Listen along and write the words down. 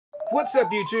What's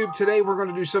up, YouTube? Today we're going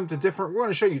to do something different. We're going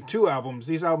to show you two albums.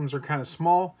 These albums are kind of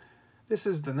small. This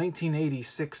is the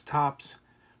 1986 Topps.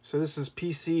 So this is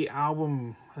PC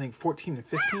album, I think 14 and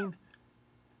 15.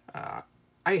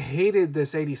 I hated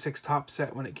this 86 Topps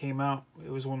set when it came out. It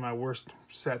was one of my worst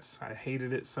sets. I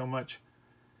hated it so much.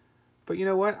 But you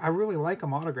know what? I really like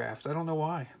them autographed. I don't know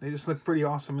why. They just look pretty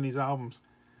awesome in these albums.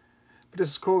 But this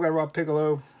is cool. Got Rob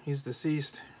Piccolo. He's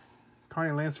deceased.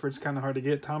 Connie Lansford's kind of hard to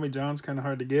get. Tommy John's kind of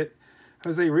hard to get.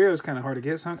 Jose Rio's kind of hard to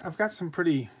get. So I've got some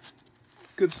pretty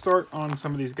good start on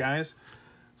some of these guys.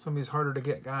 Some of these harder to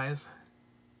get guys.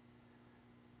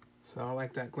 So I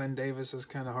like that. Glenn Davis is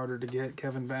kind of harder to get.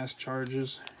 Kevin Bass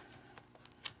Charges.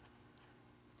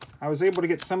 I was able to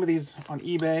get some of these on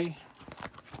eBay.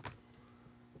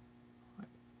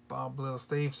 Bob Little.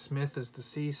 Steve Smith is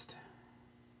deceased.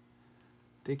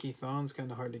 Dickie Thon's kind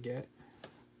of hard to get.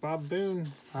 Bob Boone,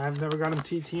 I've never got him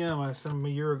TTM. I sent him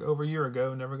over a year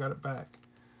ago, never got it back.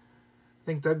 I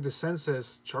think Doug DeCenza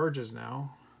is Charges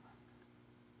now.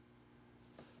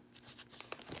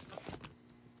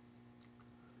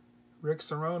 Rick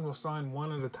Cerrone will sign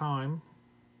one at a time.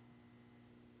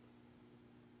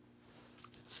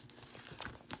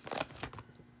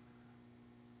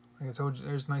 Like I told you,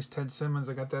 there's nice Ted Simmons.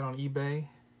 I got that on eBay.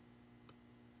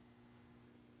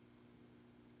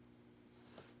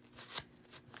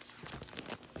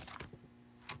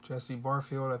 Jesse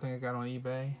Barfield, I think I got on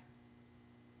eBay.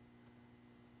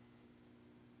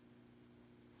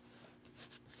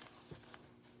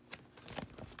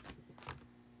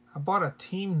 I bought a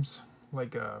team's,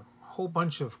 like a whole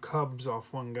bunch of Cubs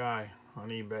off one guy on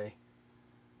eBay.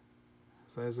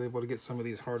 So I was able to get some of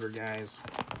these harder guys.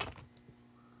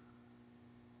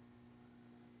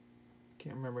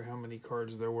 Can't remember how many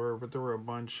cards there were, but there were a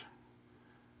bunch.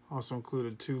 Also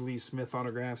included 2 Lee Smith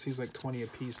autographs. He's like 20 a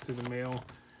piece through the mail.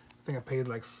 I think I paid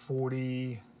like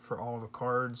 $40 for all the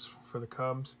cards for the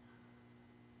Cubs.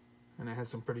 And I had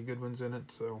some pretty good ones in it,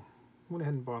 so I went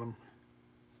ahead and bought them.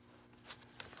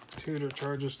 Tudor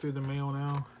Charges through the mail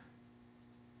now.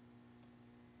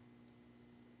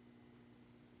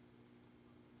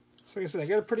 So like I said, I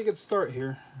got a pretty good start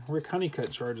here. Rick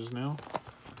Honeycutt Charges now.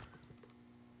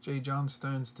 Jay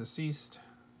Johnstone's deceased.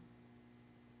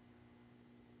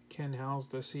 Ken Howell's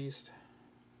deceased.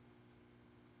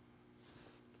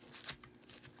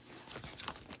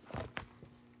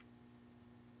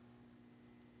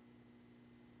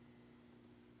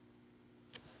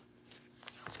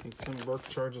 I think Tim Burke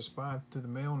Charges 5 through the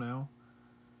mail now.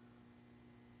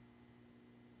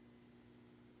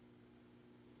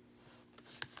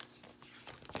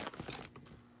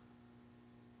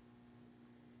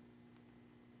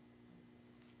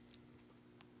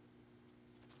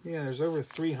 Yeah, there's over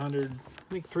 300, I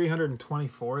think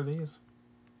 324 of these.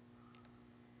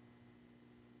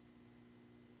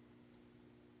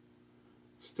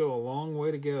 Still a long way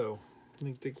to go. I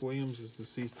think Dick Williams is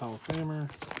deceased Hall of Famer.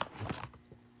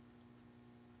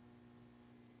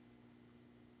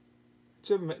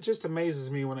 It just amazes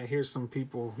me when I hear some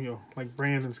people, you know, like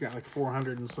Brandon's got like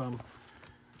 400 and some.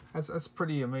 That's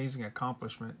pretty amazing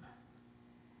accomplishment.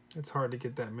 It's hard to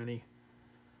get that many.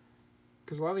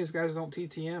 Because a lot of these guys don't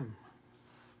TTM.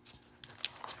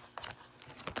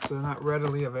 So they're not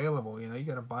readily available. You know, you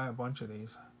got to buy a bunch of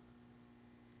these.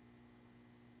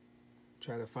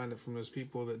 Try to find it from those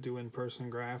people that do in-person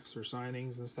graphs or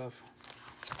signings and stuff.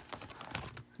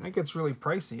 And that gets really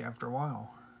pricey after a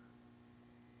while.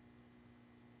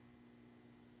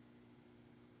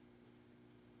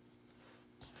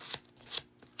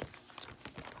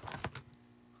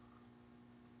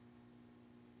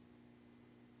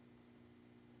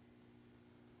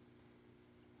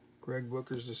 Greg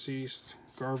Booker's deceased.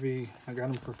 Garvey, I got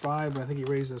him for 5, but I think he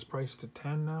raised his price to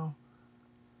 10 now.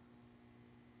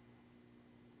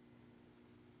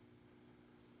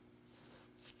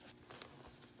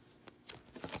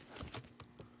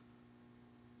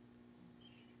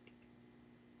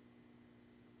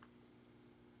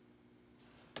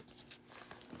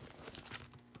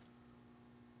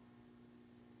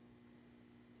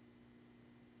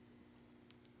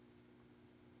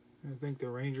 I think the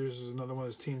Rangers is another one of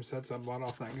his team sets I bought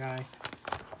off that guy.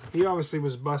 He obviously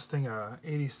was busting a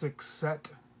 86 set,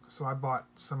 so I bought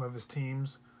some of his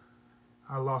teams.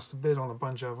 I lost a bid on a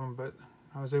bunch of them, but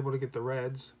I was able to get the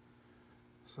Reds.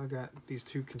 So I got these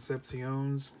 2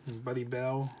 Concepciones and Buddy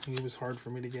Bell. He was hard for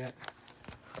me to get,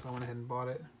 so I went ahead and bought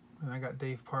it. And I got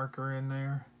Dave Parker in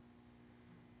there.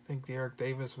 I think the Eric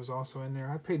Davis was also in there.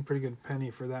 I paid a pretty good penny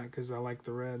for that because I like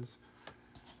the Reds.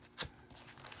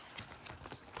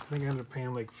 I think I ended up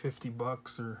paying like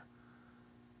 $50 or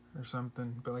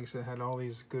something. But like I said, it had all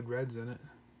these good Reds in it.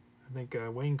 I think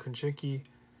Wayne Konchicki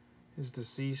is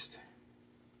deceased.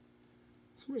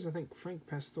 For some reason I think Frank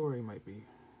Pastore might be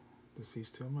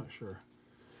deceased too. I'm not sure.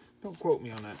 Don't quote me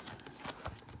on that.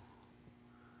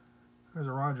 There's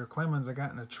a Roger Clemens I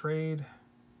got in a trade.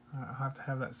 I'll have to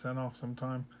have that sent off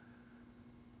sometime.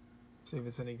 See if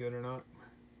it's any good or not.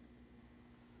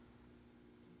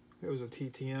 It was a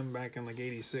TTM back in like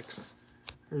 '86.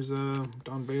 There's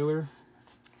Don Baylor.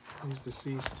 He's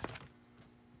deceased.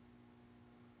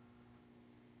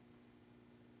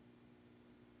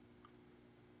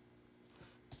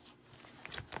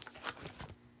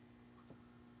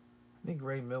 I think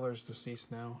Ray Miller's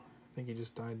deceased now. I think he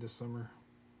just died this summer.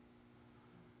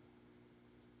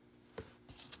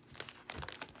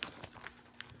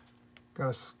 Got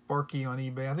a Sparky on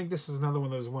eBay. I think this is another one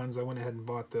of those ones I went ahead and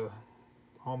bought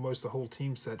almost the whole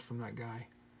team set from that guy.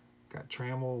 Got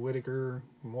Trammell, Whitaker,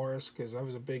 Morris, because I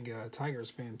was a big Tigers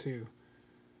fan too.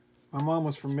 My mom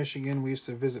was from Michigan. We used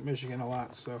to visit Michigan a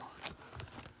lot, so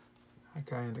I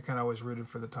kind of always rooted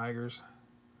for the Tigers.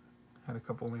 Had a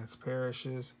couple Lance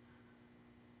Parishes.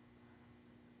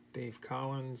 Dave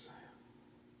Collins.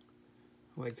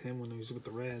 I liked him when he was with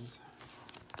the Reds.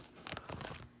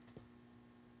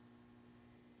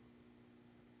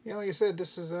 Yeah, like I said,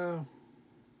 this is a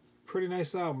pretty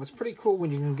nice album. It's pretty cool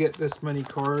when you can get this many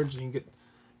cards and you get,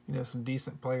 you know, some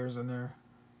decent players in there.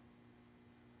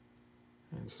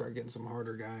 And start getting some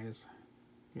harder guys.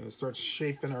 You know, it starts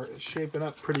shaping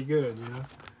up pretty good, you know.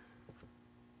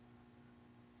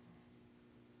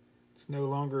 It's no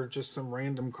longer just some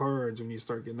random cards when you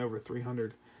start getting over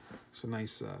 300. It's a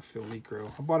nice Phil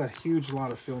Necro. I bought a huge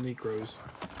lot of Phil Necros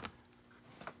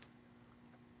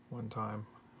one time.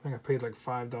 I think I paid like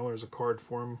 $5 a card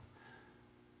for them.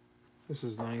 This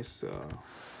is nice.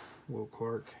 Will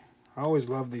Clark. I always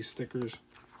love these stickers.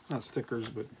 Not stickers,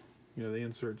 but you know, the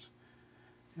inserts.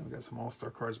 And we got some All-Star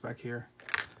cards back here.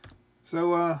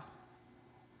 So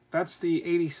that's the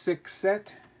 '86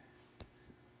 set.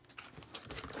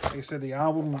 Like I said,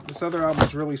 this other album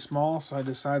is really small, so I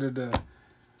decided to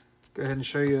go ahead and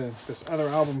show you this other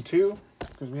album too,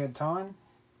 because we had time.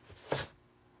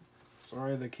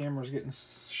 Sorry, the camera's getting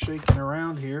shaken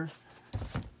around here.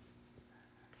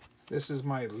 This is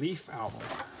my Leaf album.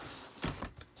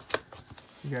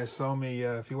 You guys saw me,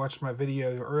 if you watched my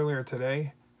video earlier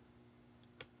today,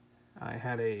 I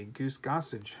had a Goose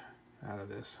Gossage out of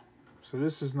this. So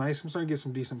this is nice. I'm starting to get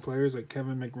some decent players like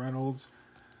Kevin McReynolds,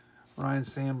 Ryan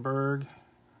Sandberg.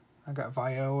 I got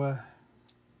Viola.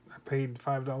 I paid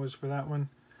 $5 for that one.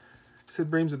 Sid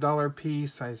Bream's $1 a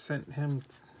piece. I sent him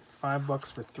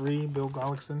 $5 for 3. Bill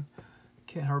Gullickson.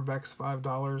 Kent Herbeck's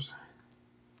 $5.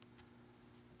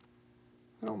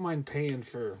 I don't mind paying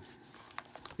for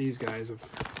these guys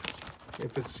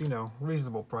if it's, you know,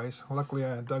 reasonable price. Luckily,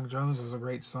 Doug Jones was a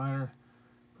great signer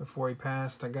before he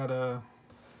passed. I got a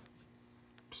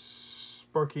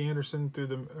Sparky Anderson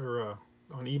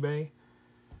on eBay.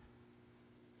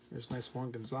 There's nice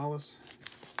Juan Gonzalez.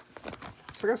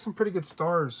 So I got some pretty good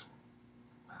stars.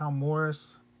 Hal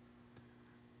Morris.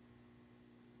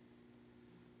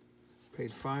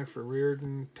 Paid $5 for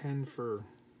Reardon, $10 for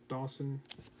Dawson.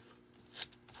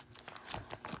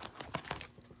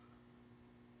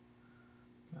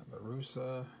 Got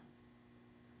LaRussa.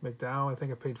 McDowell, I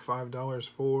think I paid $5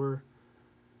 for.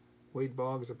 Wade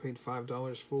Boggs, I paid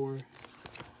 $5 for. And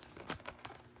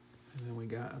then we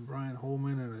got a Brian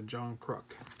Holman and a John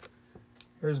Kruk.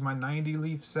 Here's my 90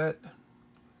 leaf set.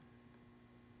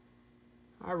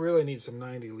 I really need some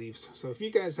 90 leaves. So if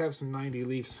you guys have some 90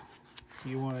 leaves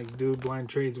you want to do blind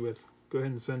trades with, go ahead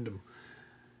and send them.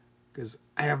 Because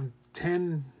I have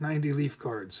 10 90 leaf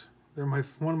cards. They're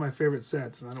one of my favorite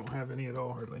sets, and I don't have any at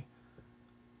all hardly.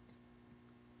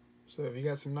 So if you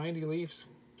got some 90 leaves,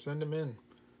 send them in.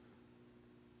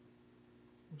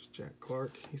 There's Jack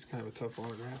Clark. He's kind of a tough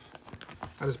autograph.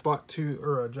 I just bought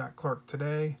Jack Clark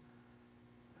today,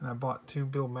 and I bought 2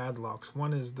 Bill Madlocks.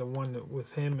 One is the one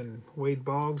with him and Wade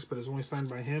Boggs, but it's only signed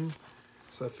by him.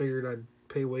 So I figured I'd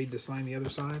pay Wade to sign the other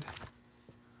side.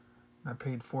 I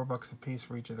paid $4 a piece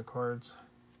for each of the cards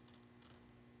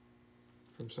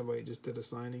from somebody who just did a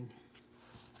signing.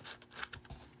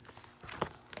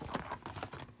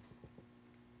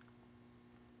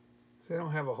 So I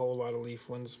don't have a whole lot of leaf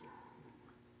ones.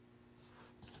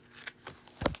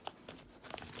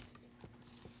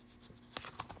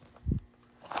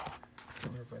 I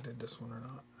don't know if I did this one or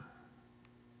not.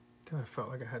 Kind of felt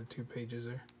like I had 2 pages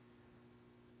there.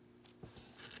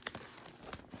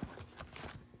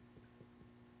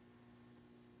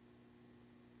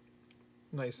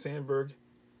 Nice Sandberg.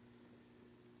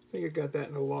 I think I got that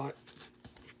in a lot.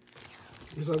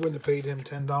 Because I wouldn't have paid him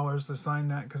 $10 to sign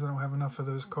that because I don't have enough of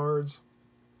those cards.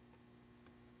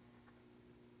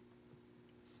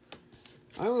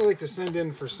 I only like to send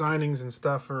in for signings and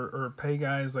stuff, or pay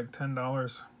guys like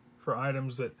 $10 for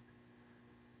items that,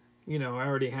 you know, I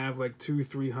already have like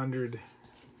 200-300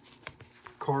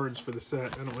 cards for the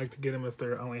set. I don't like to get them if they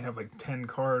only have like 10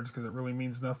 cards, because it really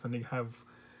means nothing to have,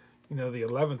 you know, the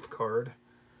 11th card.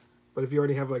 But if you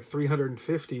already have like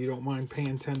 350, you don't mind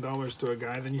paying $10 to a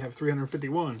guy, then you have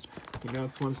 351. You know,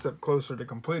 it's one step closer to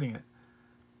completing it.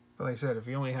 But like I said, if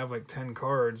you only have like 10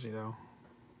 cards, you know,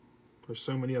 there's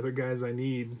so many other guys I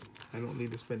need. I don't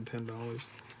need to spend $10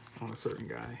 on a certain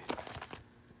guy.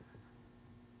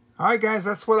 Alright guys,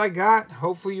 that's what I got.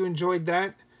 Hopefully you enjoyed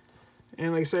that.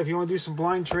 And like I said, if you want to do some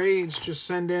blind trades, just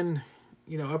send in,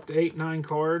 you know, up to 8-9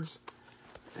 cards.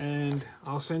 And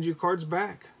I'll send you cards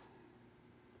back.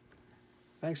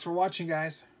 Thanks for watching,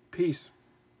 guys. Peace.